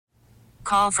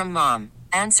call from mom.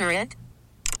 Answer it.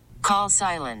 Call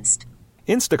silenced.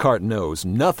 Instacart knows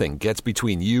nothing gets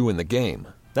between you and the game.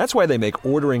 That's why they make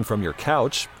ordering from your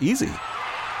couch easy.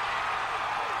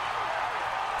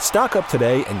 Stock up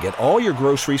today and get all your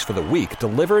groceries for the week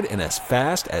delivered in as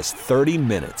fast as 30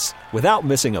 minutes without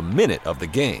missing a minute of the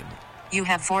game. You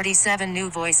have 47 new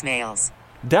voicemails.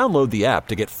 Download the app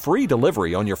to get free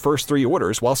delivery on your first 3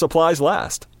 orders while supplies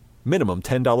last. Minimum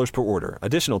 $10 per order.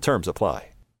 Additional terms apply.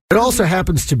 It also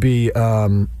happens to be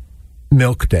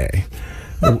Milk Day.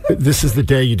 This is the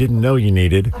day you didn't know you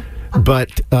needed.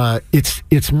 But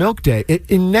it's Milk Day. It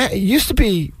used to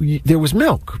be, there was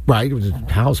milk, right? It was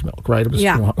cow's milk, right? It was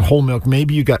whole milk.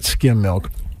 Maybe you got skim milk.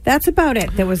 That's about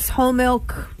it. There was whole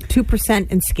milk,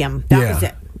 2% and skim. That was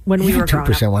it when we were growing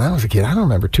up. 2% when I was a kid. I don't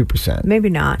remember 2%. Maybe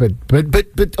not.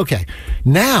 But okay.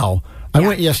 Now, I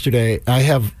went yesterday. I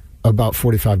have about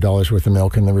 $45 worth of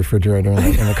milk in the refrigerator in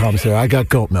the commissary. I got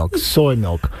goat milk, soy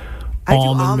milk,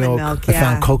 almond milk. I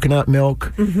found coconut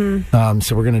milk. Mm-hmm.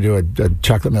 So we're going to do a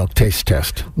chocolate milk taste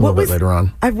test a little bit later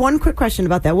on. I have one quick question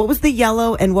about that. What was the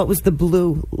yellow and what was the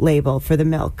blue label for the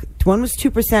milk? One was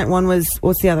 2%. One was,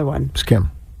 what's the other one? Skim.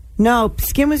 No,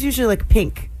 skim was usually like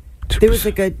pink.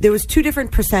 2%. There was 2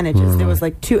 different percentages. There was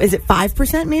like 2. Is it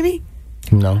 5% maybe?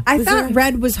 No. I thought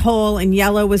red was whole and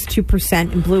yellow was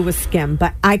 2% and blue was skim,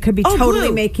 but I could be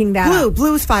totally making that up.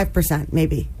 Blue is 5%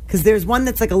 maybe. Because there's one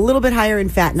that's like a little bit higher in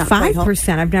fat, not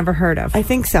 5%. I've never heard of. I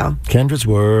think so. Kendra's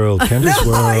World. Kendra's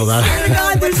World. I swear to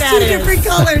God, there's 2 different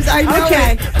colors. I know.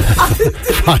 Okay.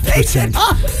 5%.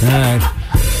 All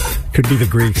right. Could be the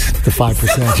Greeks. The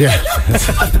 5%.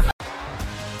 Yeah.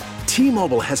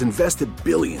 T-Mobile has invested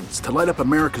billions to light up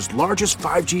America's largest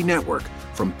 5G network,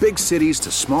 from big cities to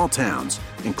small towns,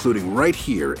 including right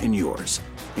here in yours.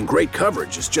 And great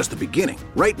coverage is just the beginning.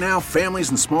 Right now, families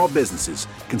and small businesses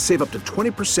can save up to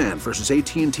 20% versus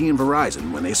AT&T and Verizon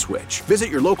when they switch. Visit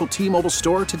your local T-Mobile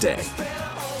store today.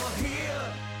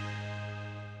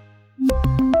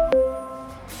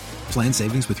 Plan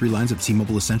savings with 3 lines of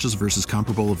T-Mobile Essentials versus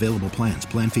comparable available plans.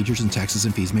 Plan features and taxes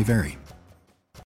and fees may vary.